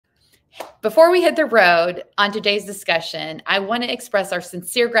before we hit the road on today's discussion, I want to express our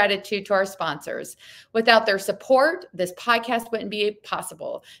sincere gratitude to our sponsors. Without their support, this podcast wouldn't be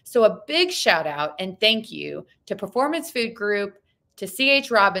possible. So a big shout out and thank you to Performance Food Group, to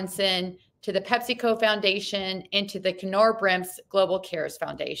C.H. Robinson, to the PepsiCo Foundation, and to the Kenora Brimps Global Cares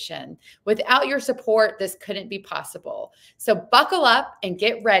Foundation. Without your support, this couldn't be possible. So buckle up and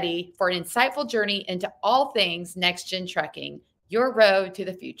get ready for an insightful journey into all things next-gen trucking, your road to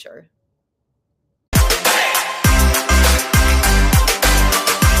the future.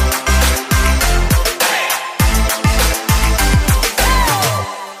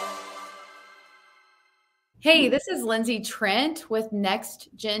 Hey, this is Lindsay Trent with Next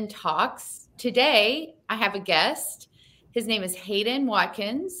Gen Talks. Today, I have a guest. His name is Haiden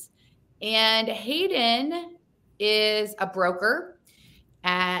Watkins, and Haiden is a broker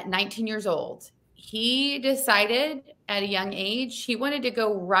at 19 years old. He decided at a young age he wanted to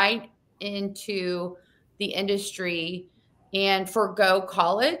go right into the industry and forgo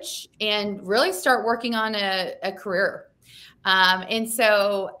college and really start working on a career. And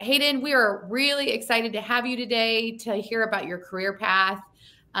so, Haiden, we are really excited to have you today to hear about your career path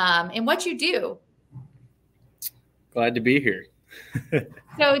and what you do. Glad to be here.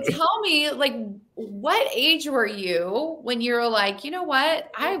 So tell me, like, what age were you when you were like, you know what,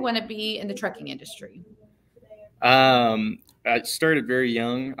 I want to be in the trucking industry? I started very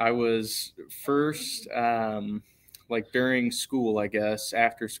young. I was first, like during school, I guess,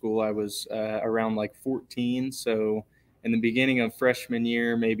 after school, I was around like 14. So in the beginning of freshman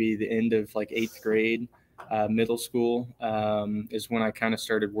year, maybe the end of like 8th grade, middle school, is when I kind of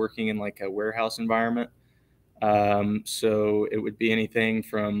started working in like a warehouse environment. So it would be anything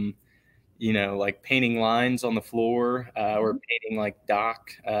from, like painting lines on the floor, or painting like dock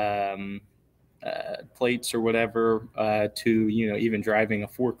plates or whatever, to, even driving a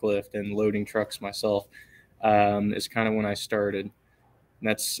forklift and loading trucks myself, is kind of when I started. And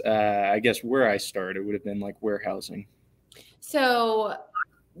that's, I guess, where I started would have been like warehousing. So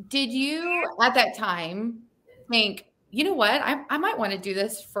did you at that time think, you know what, I might want to do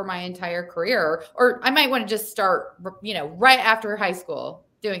this for my entire career, or I might want to just start, right after high school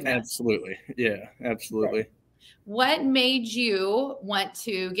doing this? Absolutely. Yeah, absolutely. What made you want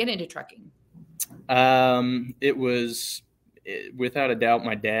to get into trucking? It was without a doubt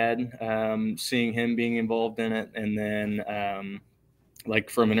my dad, seeing him being involved in it. And then,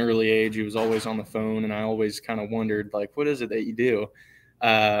 like from an early age, he was always on the phone, and I always kind of wondered, like, what is it that you do?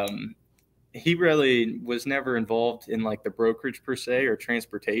 He really was never involved in like the brokerage per se or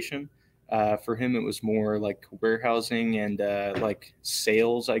transportation. For him, it was more like warehousing and like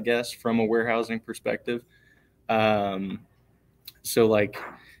sales, I guess, from a warehousing perspective. So like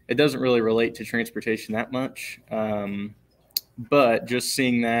it doesn't really relate to transportation that much. But just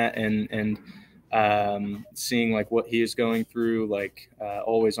seeing that and seeing like what he is going through, like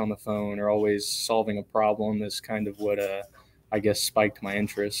always on the phone or always solving a problem, is kind of what I guess spiked my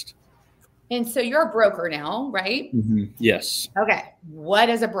interest. And so you're a broker now, right? Mm-hmm. Yes. Okay. What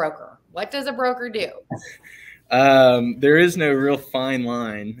is a broker? What does a broker do? There is no real fine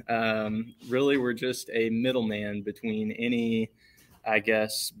line. Really, we're just a middleman between any, I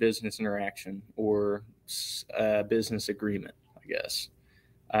guess, business interaction or business agreement, I guess.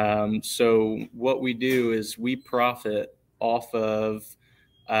 So what we do is we profit off of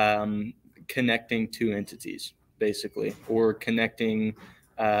connecting two entities, basically, or connecting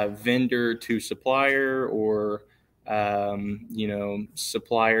vendor to supplier, or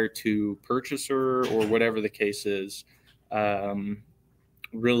supplier to purchaser, or whatever the case is.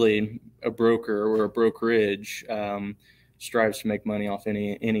 Really, a broker or a brokerage strives to make money off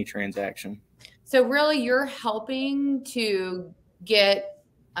any transaction. So really, you're helping to get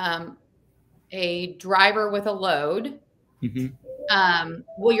a driver with a load. Mm-hmm.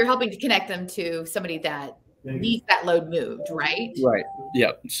 Well, you're helping to connect them to somebody that needs that load moved, right? Right.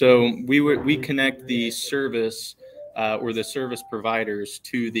 Yeah. So we connect the service or the service providers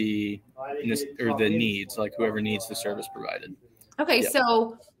to the needs, like whoever needs the service provided. Okay. Yeah.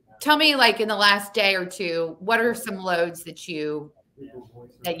 So tell me, like in the last day or two, what are some loads that you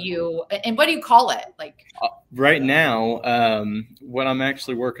and what do you call it? Like right now, what I'm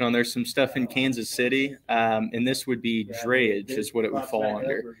actually working on, there's some stuff in Kansas City, and this would be drayage is what it would fall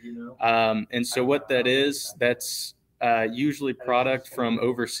under. And so what that is, that's usually product from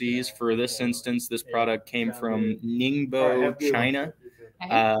overseas. For this instance, this product came from Ningbo, China.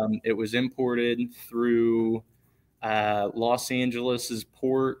 It was imported through Los Angeles's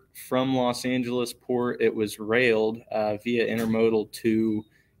port. From Los Angeles port, it was railed via intermodal to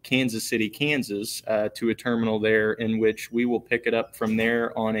Kansas City, Kansas, to a terminal there, in which we will pick it up from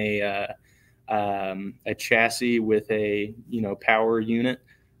there on a a chassis with a, power unit.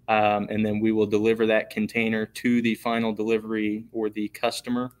 And then we will deliver that container to the final delivery or the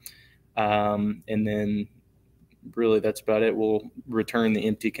customer. And then really that's about it. We'll return the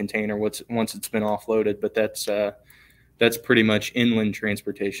empty container once it's been offloaded, but that's pretty much inland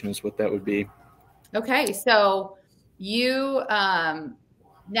transportation is what that would be. Okay, so you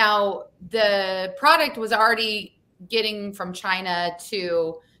now the product was already getting from China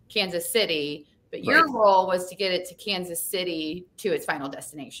to Kansas City, but your Right. role was to get it to Kansas City to its final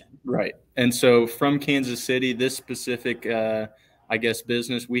destination. Right. And so from Kansas City, this specific, I guess,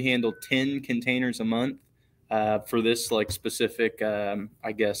 business, we handle 10 containers a month for this like specific,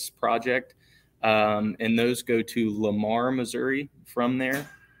 I guess, project. And those go to Lamar, Missouri from there.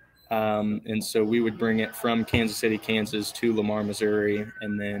 And so we would bring it from Kansas City, Kansas to Lamar, Missouri,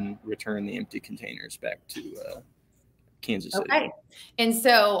 and then return the empty containers back to Kansas City. Okay. And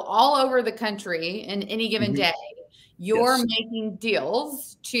so all over the country in any given day, you're Yes. making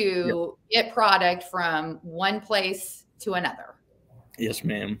deals to get product from one place to another. Yes,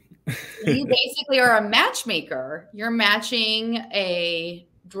 ma'am. You basically are a matchmaker. You're matching a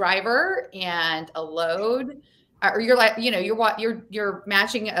driver and a load, or you're like, you're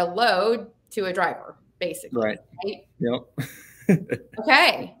matching a load to a driver, basically. Right. Right? Yep.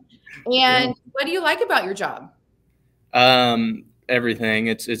 Okay. And what do you like about your job? Everything.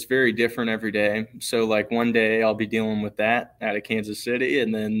 It's very different every day. So like one day I'll be dealing with that out of Kansas City,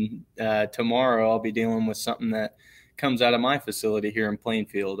 and then tomorrow I'll be dealing with something that comes out of my facility here in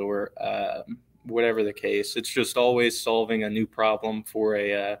Plainfield, or whatever the case. It's just always solving a new problem for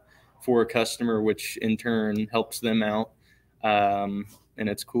a customer, which in turn helps them out. And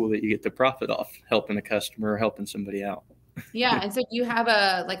it's cool that you get the profit off helping a customer or helping somebody out. Yeah. And so do you have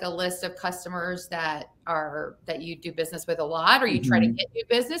a list of customers that you do business with a lot, or you try to get new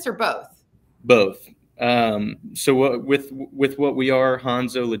business, or both? Both. So with what we are,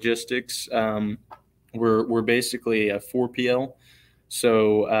 Hanzo Logistics, we're basically a 4PL.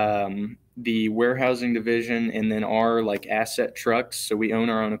 So the warehousing division, and then our like asset trucks. So we own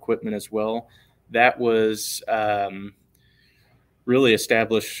our own equipment as well. That was really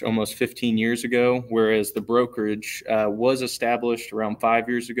established almost 15 years ago, whereas the brokerage was established around 5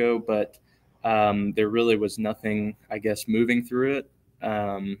 years ago, but there really was nothing, I guess, moving through it.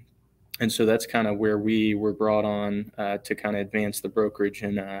 And so that's kind of where we were brought on to kind of advance the brokerage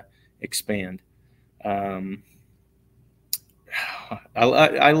and expand.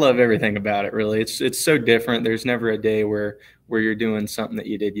 I love everything about it, really. It's so different. There's never a day where you're doing something that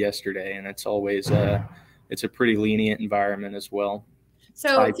you did yesterday, and it's always it's a pretty lenient environment as well.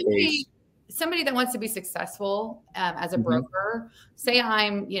 So somebody that wants to be successful as a broker, say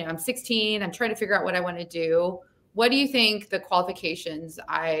I'm 16, I'm trying to figure out what I want to do. What do you think the qualifications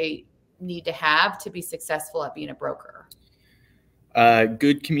I need to have to be successful at being a broker?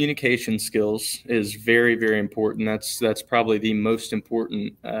 Good communication skills is very, very important. That's probably the most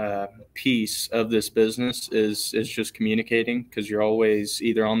important piece of this business is just communicating, because you're always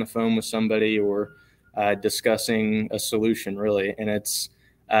either on the phone with somebody or discussing a solution, really. And it's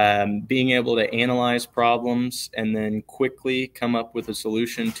being able to analyze problems and then quickly come up with a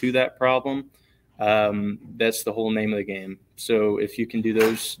solution to that problem. That's the whole name of the game. So if you can do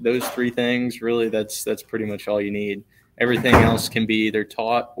those three things, really, that's pretty much all you need. Everything else can be either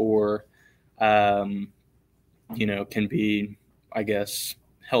taught or, can be, I guess,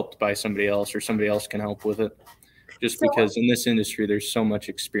 helped by somebody else, or somebody else can help with it. Just because in this industry, there's so much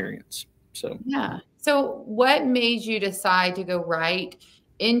experience. So yeah. So what made you decide to go right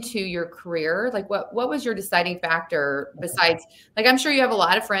into your career? Like what was your deciding factor besides, like, I'm sure you have a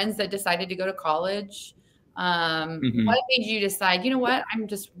lot of friends that decided to go to college. What made you decide, you know what, I'm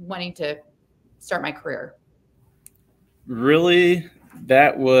just wanting to start my career? Really,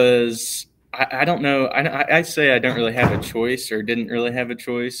 that was, I don't know. I say I don't really have a choice, or didn't really have a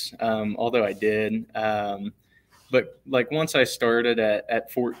choice, although I did. But like once I started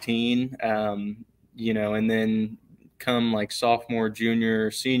at 14, and then come like sophomore, junior,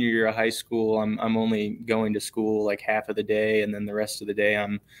 senior year of high school, I'm only going to school like half of the day, and then the rest of the day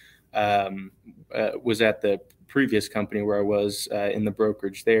I'm was at the previous company where I was in the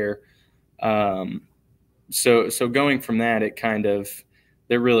brokerage there. So going from that, it kind of,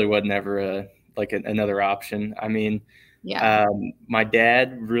 there really wasn't ever another option. I mean, yeah. My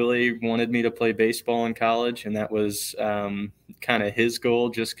dad really wanted me to play baseball in college, and that was kind of his goal,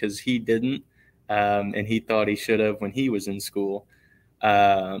 just because he didn't, and he thought he should have when he was in school.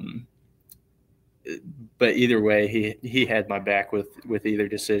 But either way, he had my back with either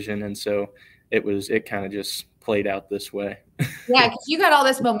decision, and so it kind of just played out this way. Yeah, because you got all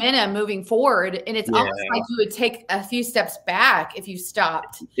this momentum moving forward, and it's Yeah, almost like you would take a few steps back if you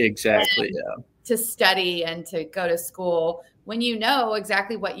stopped exactly. Yeah. to study and to go to school when you know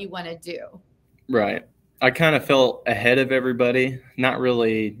exactly what you want to do. Right. I kind of felt ahead of everybody, not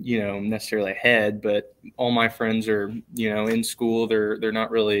really, necessarily ahead, but all my friends are, in school. They're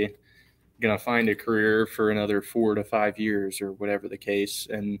not really going to find a career for another 4 to 5 years or whatever the case.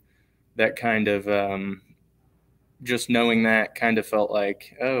 And that kind of, just knowing that kind of felt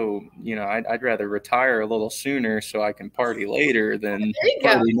like, oh, I'd rather retire a little sooner so I can party later than There you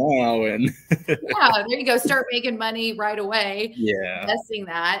go. party now. And Yeah, there you go. Start making money right away, yeah. investing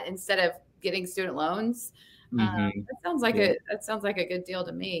that instead of getting student loans. Mm-hmm. That sounds like a good deal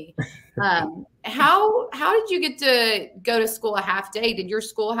to me. How did you get to go to school a half day? Did your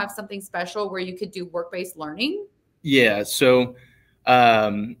school have something special where you could do work-based learning? Yeah. So,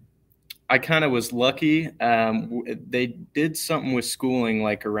 I kind of was lucky. They did something with schooling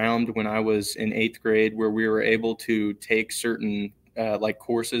like around when I was in 8th grade where we were able to take certain like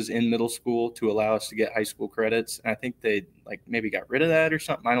courses in middle school to allow us to get high school credits. And I think they like maybe got rid of that or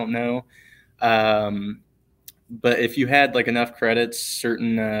something. I don't know. But if you had like enough credits,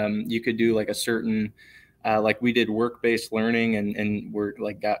 you could do like a certain like we did work-based learning and we're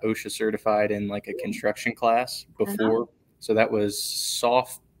like got OSHA certified in like a construction class before. So that was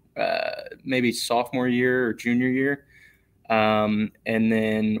maybe sophomore year or junior year. And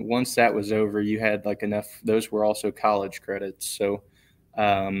then once that was over, you had like enough, those were also college credits. So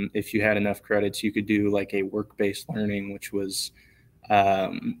if you had enough credits, you could do like a work-based learning, which was,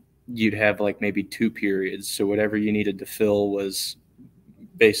 you'd have like maybe 2 periods. So whatever you needed to fill was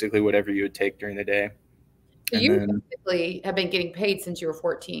basically whatever you would take during the day. So And you then, basically have been getting paid since you were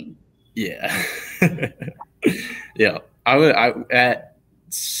 14. yeah. Yeah. At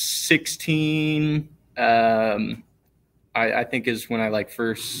 16, I think is when I like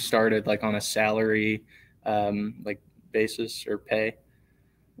first started like on a salary, like basis or pay.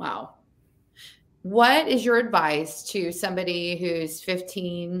 Wow. What is your advice to somebody who's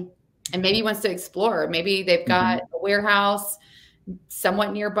 15 and maybe wants to explore? Maybe they've got a warehouse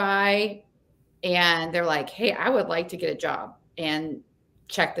somewhat nearby and they're like, hey, I would like to get a job and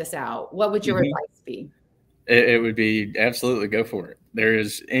check this out. What would your advice be? It would be absolutely go for it. There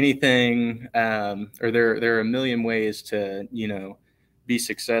is anything, or there are a million ways to, be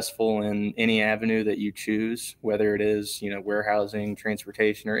successful in any avenue that you choose, whether it is, warehousing,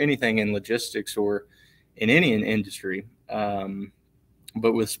 transportation, or anything in logistics or in any industry.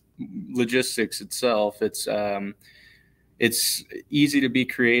 But with logistics itself, it's easy to be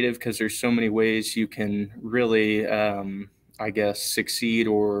creative because there's so many ways you can really, I guess, succeed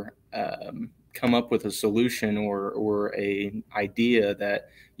or come up with a solution or a idea that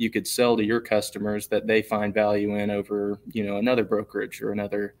you could sell to your customers that they find value in over another brokerage or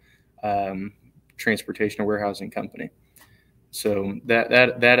another transportation or warehousing company. So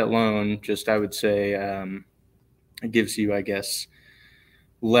that alone, just I would say, it gives you, I guess,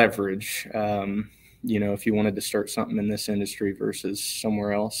 leverage. If you wanted to start something in this industry versus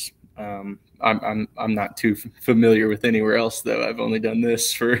somewhere else. I'm not too familiar with anywhere else though. I've only done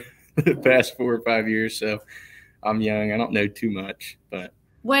this for the past 4 or 5 years, so I'm young. I don't know too much, but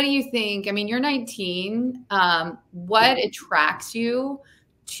What do you think? I mean, you're 19. What attracts you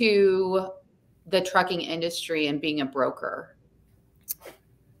to the trucking industry and being a broker?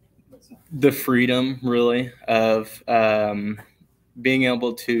 the freedom really of being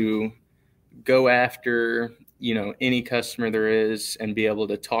able to go after any customer there is and be able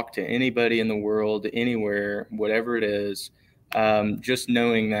to talk to anybody in the world anywhere, whatever it is, just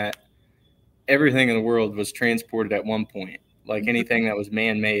knowing that everything in the world was transported at one point. Like anything that was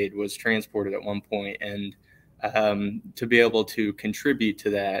man-made was transported at one point, and to be able to contribute to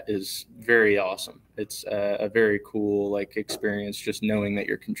that is very awesome. It's a very cool like experience, just knowing that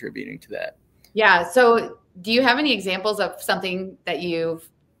you're contributing to that. Yeah. So do you have any examples of something that you've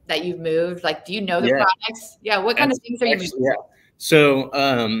moved? Like, do you know the Yeah, products? Yeah. What kind of things are you moving? yeah. So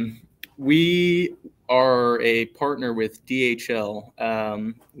we are a partner with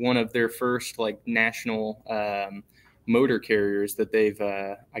DHL, one of their first like national motor carriers that they've,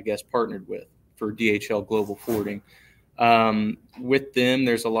 I guess, partnered with for DHL Global Forwarding. With them,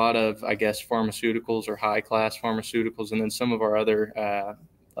 there's a lot of, I guess, pharmaceuticals or high class pharmaceuticals, and then some of our other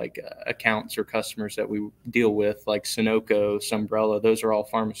accounts or customers that we deal with, like Sunoco, Sunbrella, those are all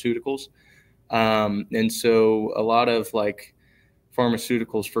pharmaceuticals. And so a lot of like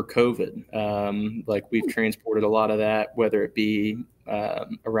pharmaceuticals for COVID, like we've transported a lot of that, whether it be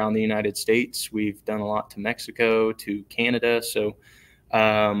around the United States. We've done a lot to Mexico, to Canada. So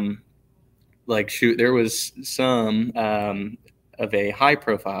like, shoot, there was some of a high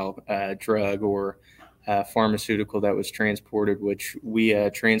profile drug or pharmaceutical that was transported, which we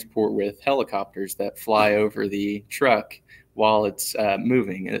transport with helicopters that fly over the truck while it's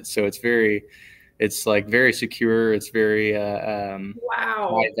moving. And so it's like very secure. It's very Wow.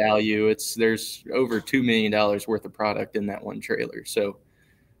 high value. There's over $2 million worth of product in that one trailer. So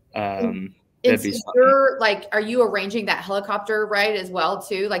And, and that'd so be something. you're like, are you arranging that helicopter ride as well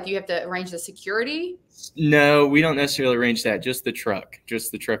too? Like you have to arrange the security? No, we don't necessarily arrange that. Just the truck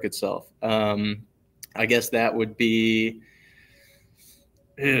itself. I guess that would be.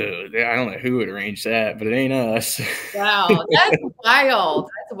 Ew, I don't know who would arrange that, but it ain't us. Wow, that's wild.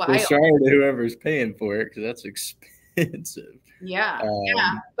 That's So wild. sorry to whoever's paying for it because that's expensive. Yeah, yeah,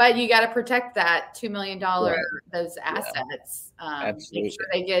 Um, but you got to protect that $2 million, right. those Yeah. assets. Make sure Absolutely.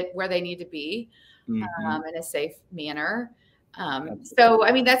 they get where they need to be Hmm. in a safe manner. So, Absolutely.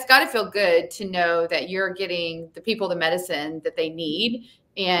 I mean, that's got to feel good to know that you're getting the people the medicine that they need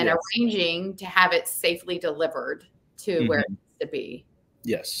and Yes. arranging to have it safely delivered to where it Hmm. needs to be.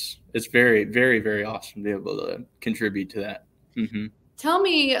 Yes. It's very, very, very awesome to be able to contribute to that. Hmm. Tell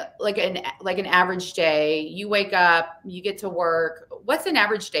me like an average day. You wake up, you get to work. What's an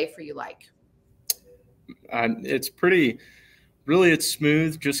average day for you like? It's pretty, really, it's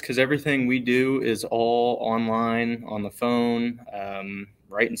smooth just because everything we do is all online on the phone,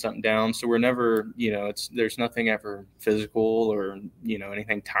 writing something down. So we're never, there's nothing ever physical or,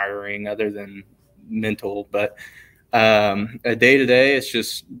 anything tiring other than mental. But a day to day, it's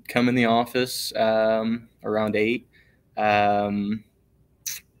just come in the office around 8. Um,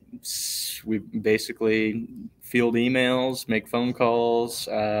 we basically field emails, make phone calls.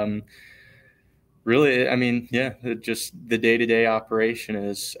 Really, I mean, yeah, just the day to day operation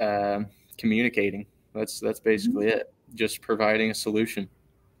is communicating. That's basically it. Just providing a solution.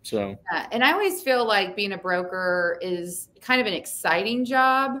 So, And I always feel like being a broker is kind of an exciting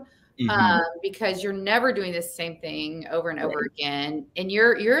job because you're never doing the same thing over and over right, again, and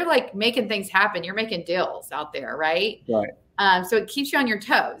you're like making things happen. You're making deals out there, right? right. So it keeps you on your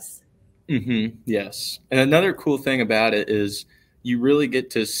toes. Yes. And another cool thing about it is you really get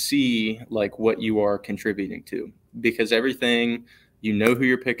to see like what you are contributing to because everything, who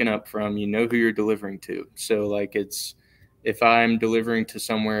you're picking up from, who you're delivering to. So like if I'm delivering to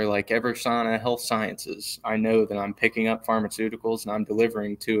somewhere like Eversana Health Sciences, I know that I'm picking up pharmaceuticals and I'm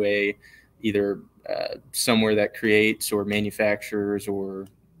delivering to either somewhere that creates or manufactures or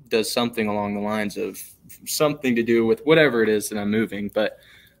does something along the lines of something to do with whatever it is that I'm moving. But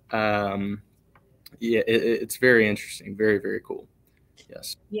um, yeah, it's very interesting, very, very cool.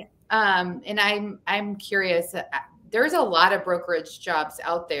 Yes. Yeah. And I'm curious. There's a lot of brokerage jobs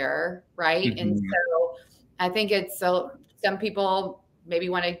out there, right? And Hmm. so I think it's so some people maybe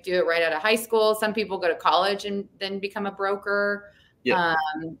want to do it right out of high school. Some people go to college and then become a broker. Yep.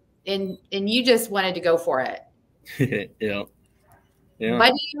 And you just wanted to go for it. Yeah. Yeah. What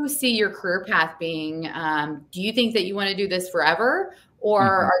do you see your career path being? Do you think that you want to do this forever, or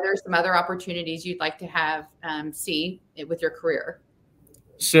Hmm. are there some other opportunities you'd like to have see with your career?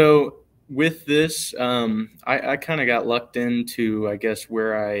 So with this, I kind of got lucked into, I guess,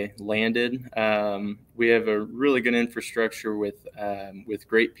 where I landed. We have a really good infrastructure with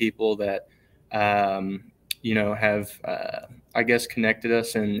great people that, have, I guess, connected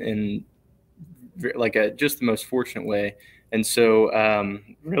us in like just the most fortunate way. And so,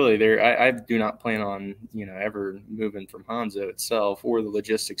 really, I do not plan on ever moving from Hanzo itself or the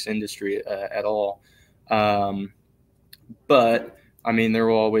logistics industry at all. Um, but I mean, there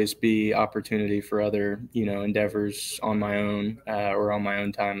will always be opportunity for other endeavors on my own or on my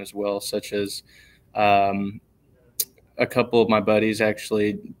own time as well, such as um, a couple of my buddies.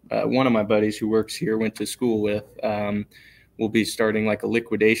 Actually, one of my buddies who works here went to school with. Will be starting like a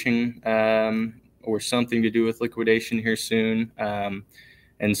liquidation or something to do with liquidation here soon.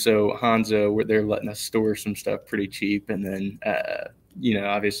 And so Hanzo, they're letting us store some stuff pretty cheap, and then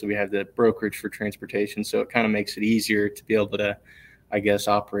obviously we have the brokerage for transportation, so it kind of makes it easier to be able to, I guess,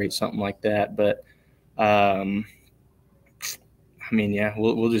 operate something like that. But I mean, yeah,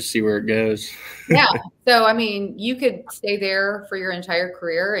 we'll just see where it goes. Yeah. So, I mean, you could stay there for your entire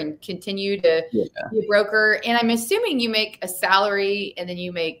career and continue to Yeah. be a broker. And I'm assuming you make a salary and then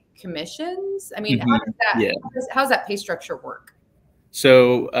you make commissions. I mean, how Hmm. does that, Yeah. how's that pay structure work?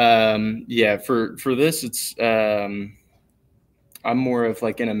 So yeah, for this, it's I'm more of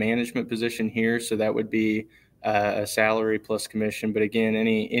like in a management position here, so that would be a salary plus commission. But again,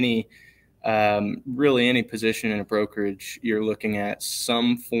 any really any position in a brokerage, you're looking at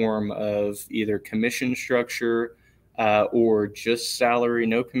some form of either commission structure or just salary,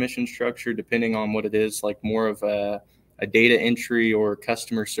 no commission structure, depending on what it is, like more of a data entry, or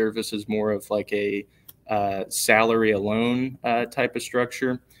customer service is more of like a salary alone type of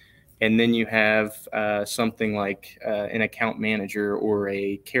structure. And then you have something like an account manager or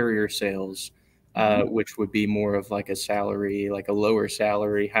a carrier sales, which would be more of like a salary, like a lower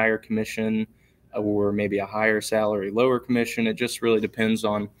salary, higher commission, or maybe a higher salary, lower commission. It just really depends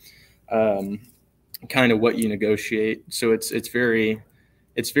on kind of what you negotiate. So it's very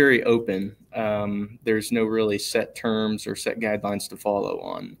open. There's no really set terms or set guidelines to follow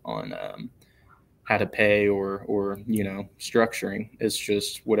on how to pay or structuring. It's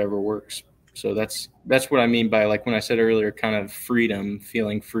just whatever works. So that's what I mean by, like when I said earlier, kind of freedom,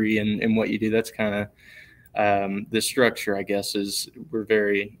 feeling free in what you do. That's kind of the structure, I guess, is we're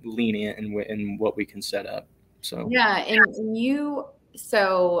very lenient in what we can set up. So yeah, and you,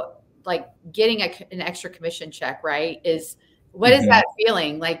 so like getting an extra commission check, right? What is that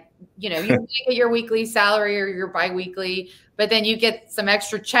feeling? Like, you get your weekly salary or your biweekly, but then you get some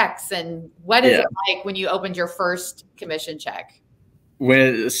extra checks. And what is it like when you opened your first commission check?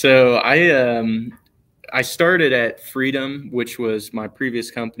 So I started at Freedom, which was my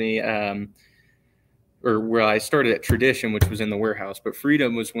previous company, or where I started at Tradition, which was in the warehouse, but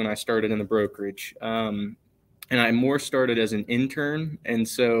Freedom was when I started in the brokerage. And I more started as an intern. And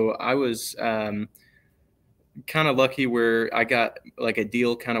so I was kind of lucky where I got like a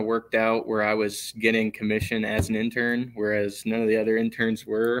deal kind of worked out where I was getting commission as an intern, whereas none of the other interns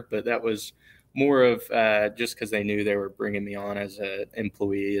were. But that was more of just because they knew they were bringing me on as an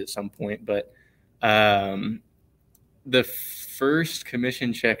employee at some point. But the first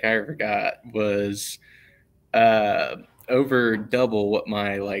commission check I ever got was over double what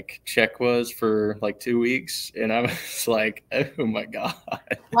my like check was for like 2 weeks, and I was like, oh my god,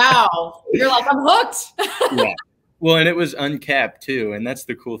 wow, you're like, I'm hooked. Yeah. Well, and it was uncapped too, and that's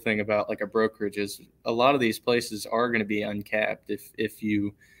the cool thing about like a brokerage is a lot of these places are going to be uncapped if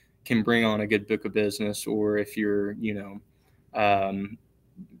you can bring on a good book of business, or if you're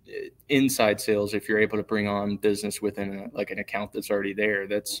inside sales, if you're able to bring on business within an account that's already there.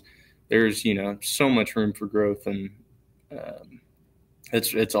 There's so much room for growth, and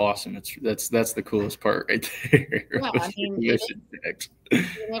it's awesome. That's the coolest part right there. Yeah, I mean, being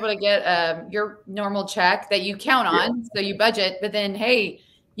able to get your normal check that you count on, so you budget, but then hey,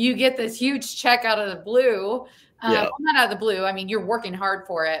 you get this huge check out of the blue. Well, not out of the blue. I mean, you're working hard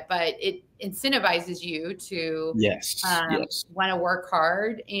for it, but it incentivizes you to want to work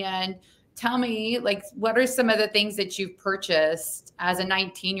hard. And tell me, like, what are some of the things that you've purchased as a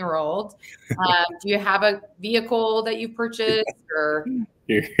 19-year-old? Do you have a vehicle that you purchased, or?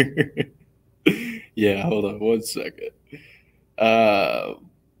 Yeah, hold on one second.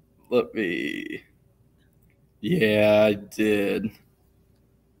 Let me. Yeah, I did.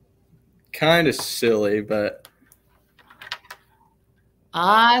 Kind of silly, but.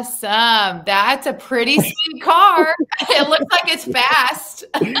 Awesome. That's a pretty sweet car. It looks like it's fast.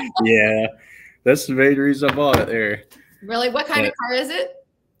 Yeah, that's the main reason I bought it there. Really? What kind of car is it?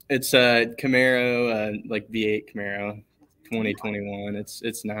 It's a Camaro, like V8 Camaro, 2021.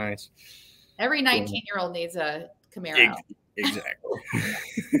 It's nice. Every 19-year-old needs a Camaro. Exactly.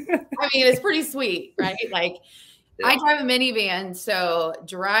 I mean, it's pretty sweet, right? Like, I drive a minivan, so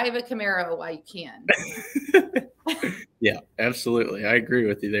drive a Camaro while you can. Yeah, absolutely. I agree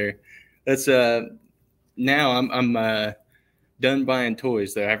with you there. That's now I'm done buying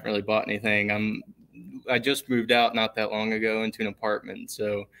toys though. I haven't really bought anything. I just moved out not that long ago into an apartment,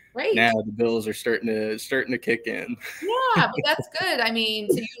 so now the bills are starting to kick in. Yeah, but that's good. I mean,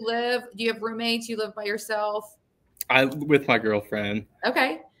 so do you have roommates? You live by yourself? With my girlfriend.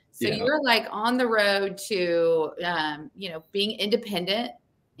 Okay. So you're like on the road to being independent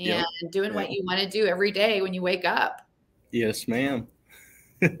and doing what you want to do every day when you wake up. Yes, ma'am.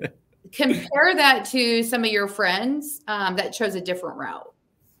 Compare that to some of your friends that chose a different route.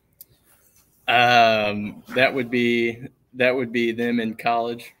 That would be them in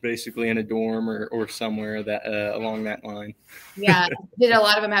college, basically in a dorm or somewhere that along that line. Yeah. Did a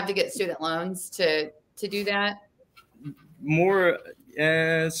lot of them have to get student loans to do that? More,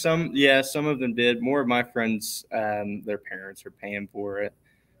 some of them did. More of my friends, their parents are paying for it.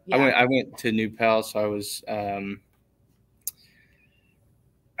 Yeah. I went to New Pal, so I was,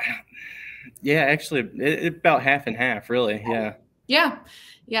 actually, it about half and half, really. Yeah. Yeah.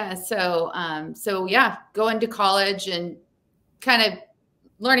 Yeah. So going to college and kind of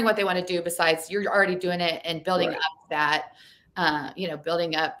learning what they want to do besides you're already doing it and building up that,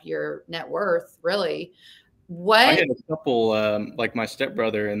 building up your net worth, really. I What? had a couple, like my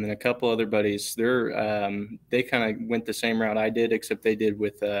stepbrother and then a couple other buddies. They kind of went the same route I did, except they did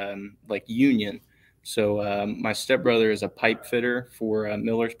with like union. So my stepbrother is a pipe fitter for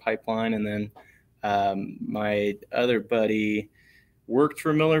Miller's Pipeline, and then my other buddy worked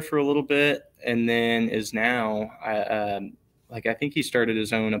for Miller for a little bit, and then is now like I think he started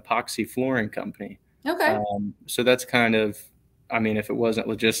his own epoxy flooring company. Okay. So that's kind of, I mean, if it wasn't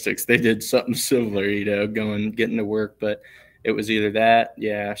logistics, they did something similar, getting to work, but it was either that,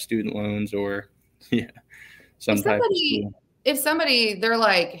 yeah, student loans, or yeah, If some type of somebody, school. if somebody, they're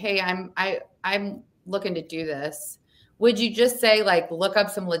like, hey, I'm looking to do this. Would you just say like, look up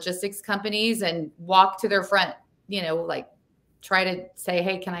some logistics companies and walk to their front, like try to say,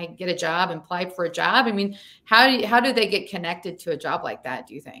 hey, can I get a job and apply for a job? I mean, how do they get connected to a job like that,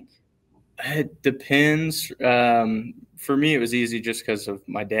 do you think? It depends. For me, it was easy just because of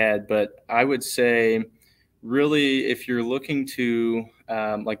my dad, but I would say, really, if you're looking to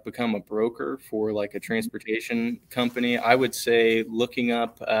like become a broker for like a transportation company, I would say looking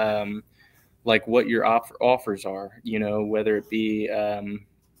up like what your offers are, whether it be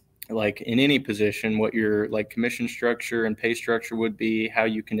like in any position, what your like commission structure and pay structure would be, how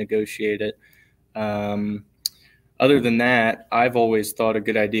you can negotiate it. Um, Other than that, I've always thought a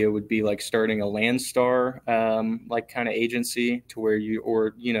good idea would be like starting a Landstar like kind of agency, to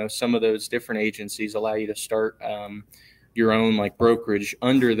where some of those different agencies allow you to start your own like brokerage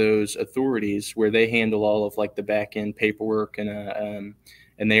under those authorities, where they handle all of like the back end paperwork,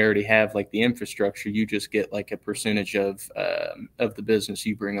 and they already have like the infrastructure. You just get like a percentage of the business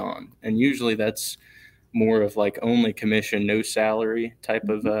you bring on, and usually that's more of like only commission, no salary type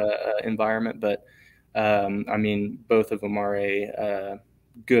of environment. But I mean, both of them are a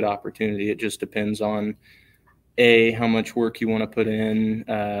good opportunity. It just depends on how much work you want to put in,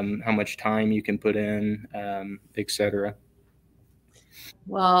 how much time you can put in, etc.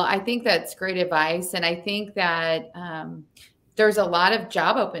 Well, I think that's great advice. And I think that there's a lot of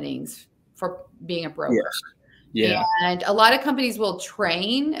job openings for being a broker. Yes. Yeah. And a lot of companies will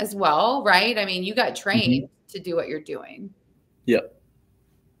train as well, right? I mean, you got Mm-hmm. trained to do what you're doing. Yep.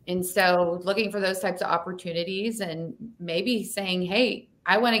 And so looking for those types of opportunities and maybe saying, hey,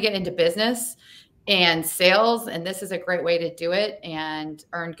 I want to get into business and sales, and this is a great way to do it and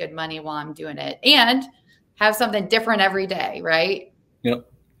earn good money while I'm doing it and have something different every day, right? Yep.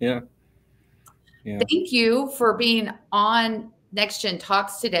 Yeah. Yeah. Thank you for being on Next Gen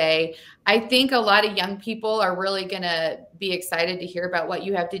Talks today. I think a lot of young people are really going to be excited to hear about what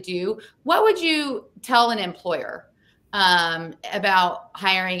you have to do. What would you tell an employer about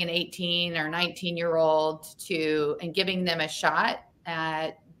hiring an 18 or 19-year-old and giving them a shot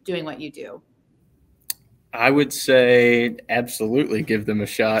at doing what you do? I would say absolutely give them a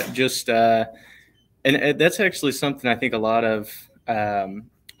shot. And that's actually something I think a lot of,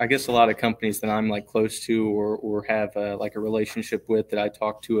 I guess a lot of companies that I'm like close to, or have like a relationship with, that I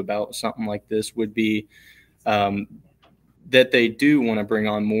talk to about something like this, would be um, that they do want to bring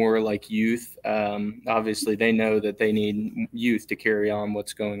on more like youth. Obviously, they know that they need youth to carry on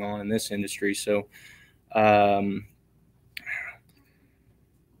what's going on in this industry. So, um,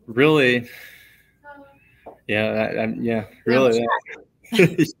 really, yeah, Give them really, a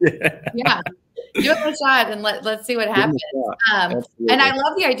yeah. Yeah. Give it a shot and let's see what Give them happens. a shot. And I Absolutely.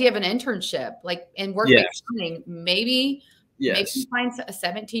 love the idea of an internship, like in work-based Yes. learning. Maybe Yes. you find a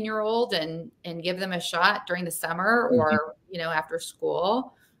 17-year-old and give them a shot during the summer Mhm. or after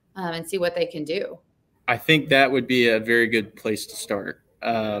school, and see what they can do. I think that would be a very good place to start.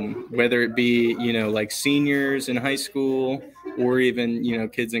 Whether it be, like seniors in high school, or even,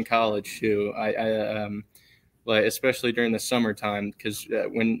 kids in college too. Like, especially during the summertime, because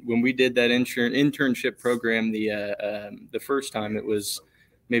when we did that internship program the first time, it was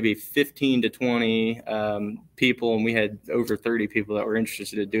maybe 15 to 20 people, and we had over 30 people that were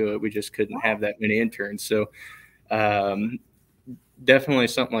interested to do it. We just couldn't have that many interns. So um, definitely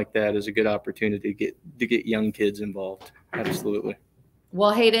something like that is a good opportunity to get young kids involved. Absolutely.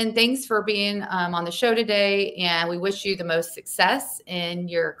 Well, Hayden, thanks for being on the show today, and we wish you the most success in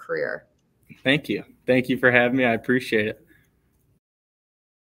your career. Thank you for having me. I appreciate it.